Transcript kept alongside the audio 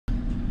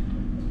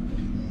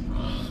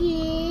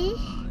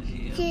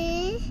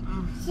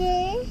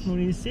What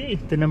do you see?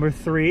 The number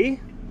 3?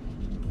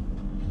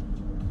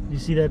 You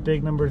see that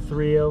big number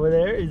 3 over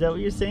there? Is that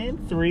what you're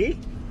saying? 3?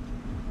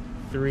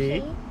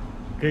 3.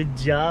 Good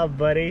job,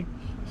 buddy.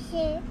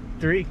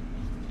 3. Good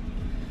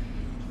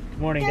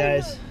morning,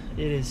 guys.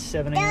 It is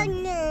 7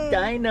 a.m.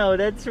 Dino,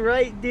 that's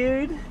right,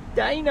 dude.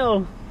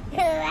 Dino.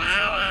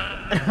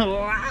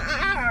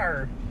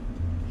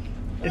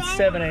 It's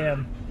 7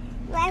 a.m.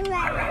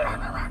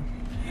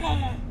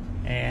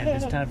 And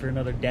it's time for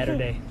another Dadder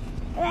Day.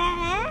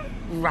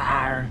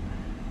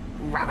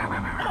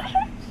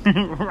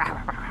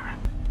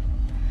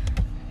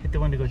 Hit the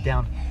one to go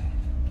down.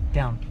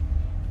 Down.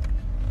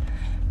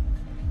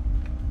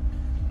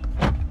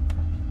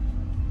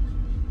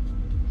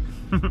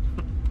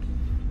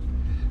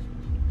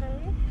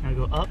 Now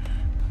go up.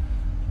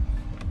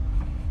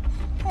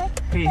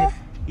 Here,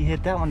 you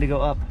hit that one to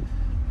go up.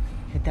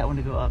 Hit that one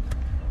to go up.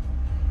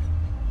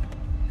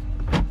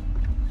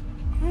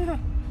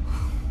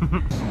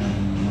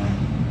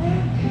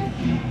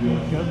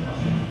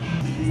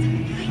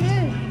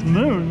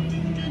 Moon.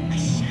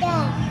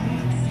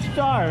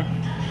 Star.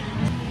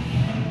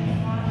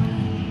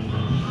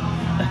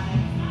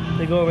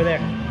 They go over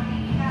there.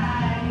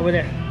 Over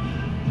there.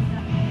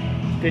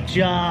 Good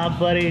job,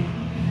 buddy.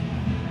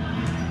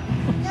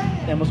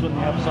 They almost went in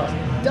the applesauce.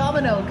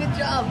 Domino, good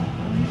job.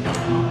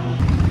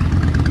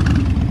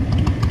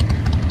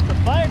 It's a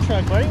fire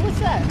truck, buddy. What's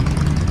that?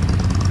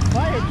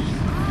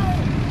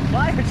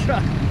 Fire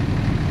truck.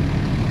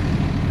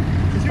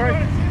 You want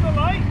to see the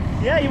lights?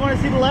 Yeah, you want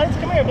to see the lights?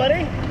 Come here,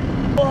 buddy.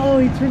 Oh,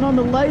 he turned on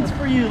the lights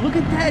for you. Look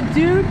at that,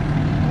 dude. Isn't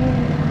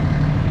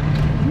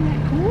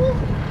that cool?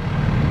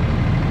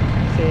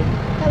 Say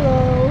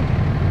hello.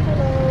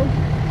 Hello.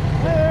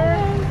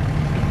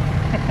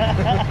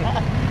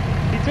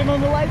 He turned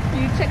on the lights for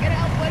you. Check it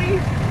out, buddy.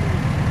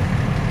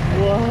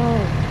 Whoa.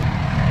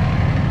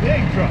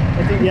 Big truck.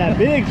 Yeah,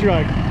 big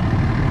truck.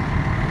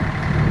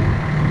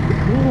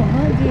 Cool,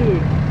 huh,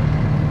 dude?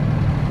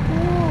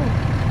 Cool.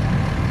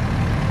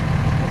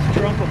 That's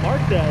drunk what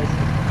Mark does.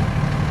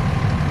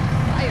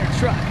 Fire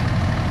truck.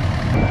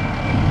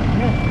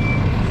 Yeah.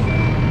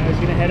 I was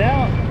gonna head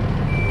out.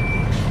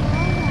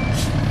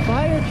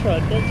 Fire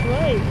truck, that's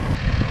right.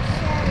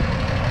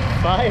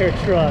 Fire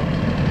truck.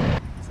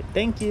 So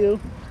thank you.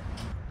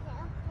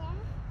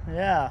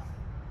 Yeah.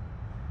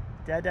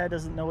 Dad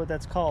doesn't know what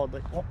that's called,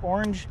 but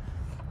orange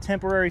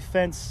temporary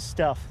fence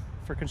stuff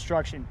for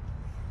construction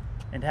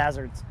and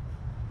hazards.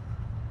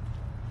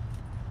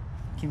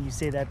 Can you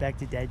say that back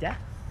to Dada?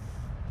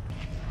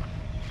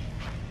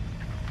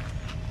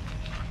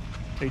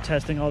 Are you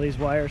testing all these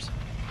wires?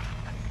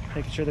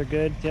 Making sure they're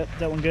good? Yep,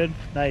 that one good?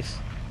 Nice.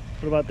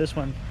 What about this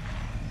one?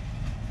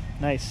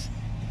 Nice.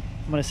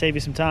 I'm gonna save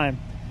you some time.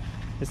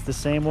 It's the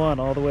same one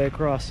all the way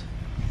across.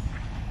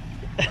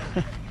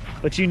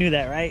 But you knew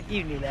that, right?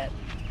 You knew that.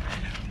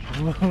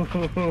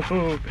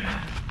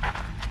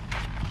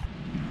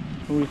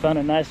 We found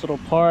a nice little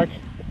park.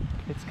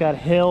 It's got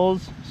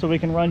hills so we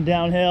can run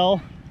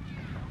downhill.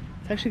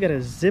 It's actually got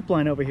a zip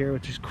line over here,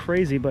 which is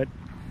crazy, but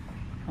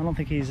I don't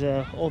think he's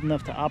old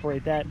enough to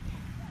operate that.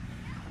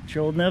 But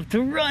you're old enough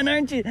to run,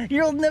 aren't you?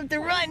 You're old enough to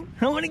run.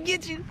 I want to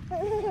get you.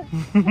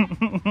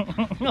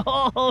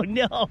 Oh,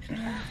 no.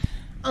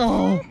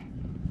 Oh.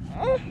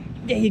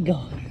 There you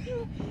go.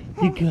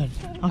 You're good.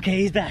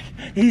 Okay, he's back.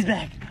 He's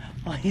back.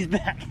 Oh, he's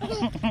back.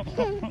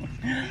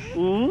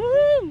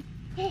 Ooh.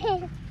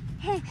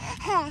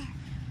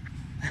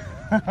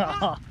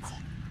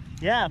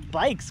 Yeah,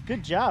 bikes.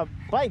 Good job.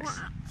 Bikes.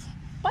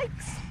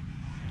 Bikes.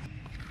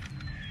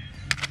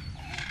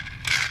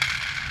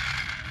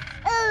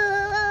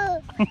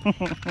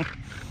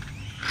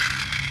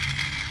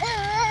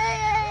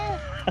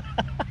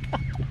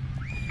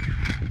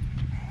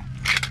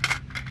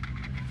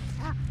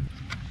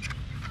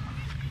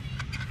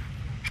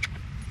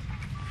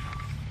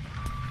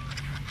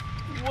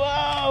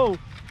 Whoa!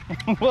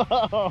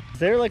 Whoa! Is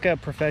there like a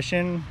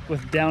profession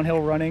with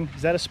downhill running?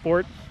 Is that a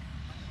sport?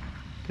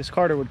 Because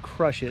Carter would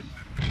crush it.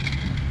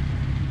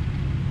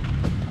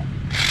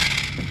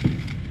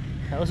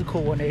 That was a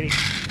cool 180.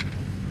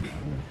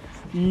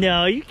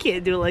 No, you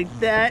can't do it like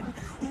that.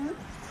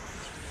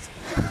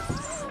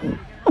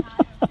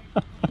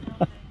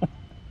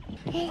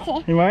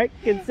 You Mark,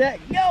 get set,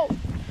 go!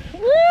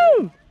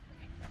 Woo!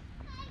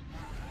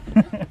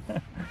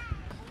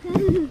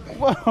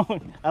 Whoa!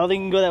 I don't think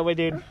you can go that way,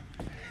 dude.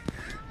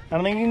 I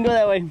don't think you can go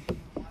that way.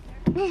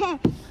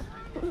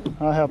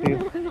 I'll help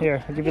you.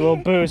 Here, I'll give you a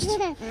little boost.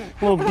 A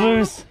little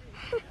boost.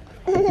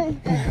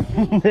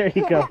 There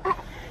you go.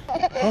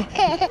 Oh.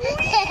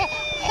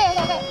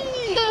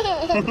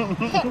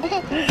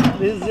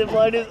 This zip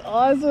line is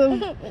awesome.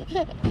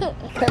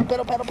 Pedal,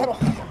 pedal, pedal, pedal.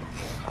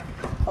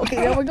 Okay,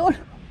 now we're going.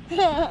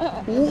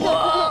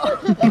 Whoa!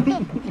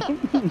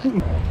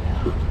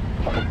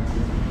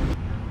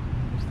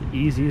 It's the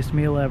easiest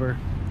meal ever.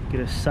 Get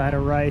a side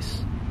of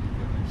rice,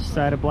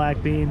 side of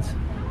black beans.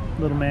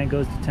 Little man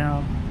goes to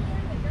town.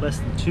 Less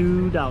than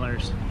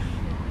 $2.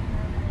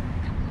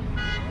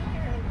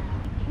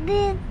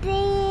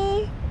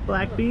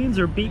 Black beans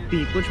or beep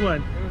beep? Which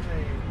one? It was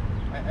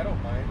I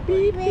don't mind.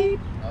 Beep beep.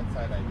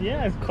 Outside,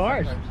 Yeah, of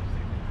course.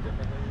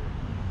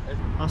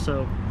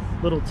 Also,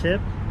 little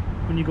tip,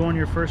 when you go on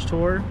your first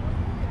tour,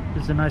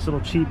 it's a nice little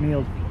cheap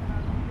meal.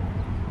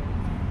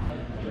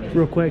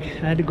 Real quick,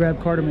 I had to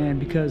grab Carter Man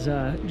because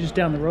just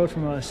down the road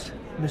from us,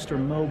 Mr.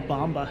 Mo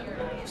Bamba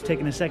is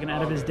taking a second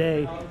out of his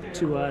day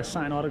to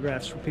sign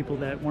autographs for people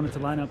that wanted to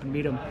line up and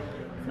meet him.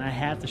 And I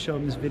have to show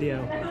him this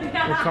video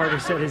where Carter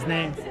said his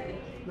name.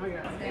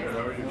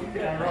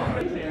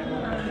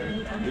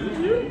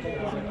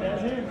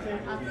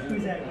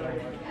 Who's that,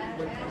 Carter?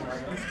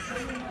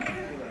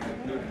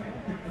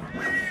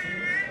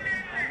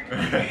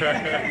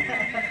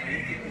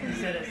 He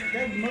said it.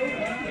 That's Mo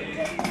Bamba.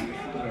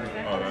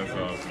 Oh, that's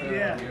awesome.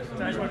 Yeah, so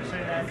I just wanted to say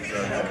that.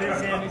 Big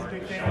Sam, he's a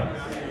big fan.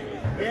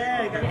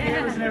 Yeah, got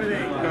cameras and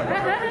everything.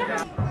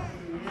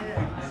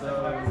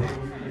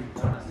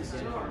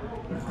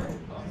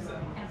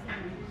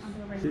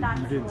 You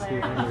didn't see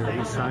it earlier.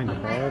 He signed the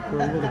ball for a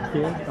little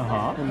kid.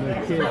 And the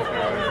kid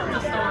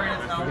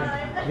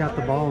got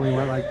the ball and he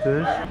went like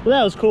this. Well,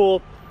 that was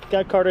cool.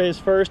 Got Carter his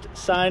first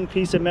signed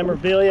piece of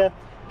memorabilia.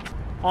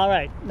 All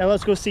right, now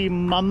let's go see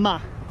Mama.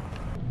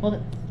 Hold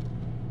it.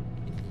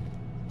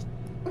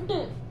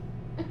 I'm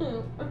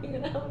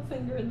gonna have a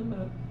finger in the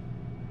mouth.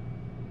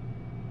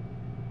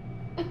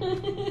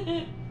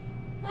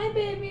 Hi,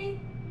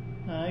 baby.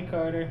 Hi,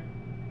 Carter.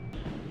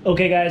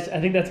 Okay, guys,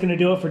 I think that's going to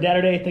do it for Dad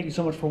Day. Thank you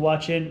so much for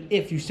watching.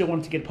 If you still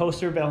wanted to get a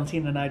poster,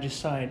 Valentina and I just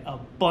signed a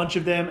bunch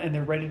of them, and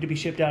they're ready to be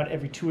shipped out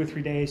every 2 or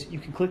 3 days. You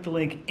can click the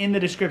link in the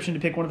description to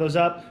pick one of those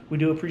up. We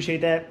do appreciate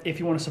that. If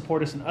you want to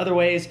support us in other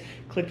ways,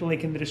 click the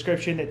link in the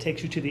description that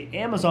takes you to the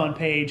Amazon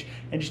page,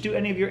 and just do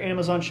any of your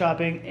Amazon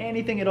shopping,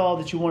 anything at all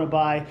that you want to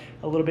buy.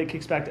 A little bit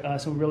kicks back to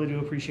us, and we really do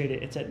appreciate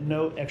it. It's at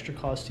no extra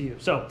cost to you.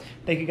 So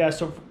thank you guys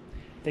so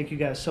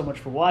much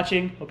for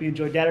watching. Hope you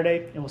enjoyed Dad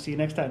Day, and we'll see you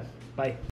next time. Bye.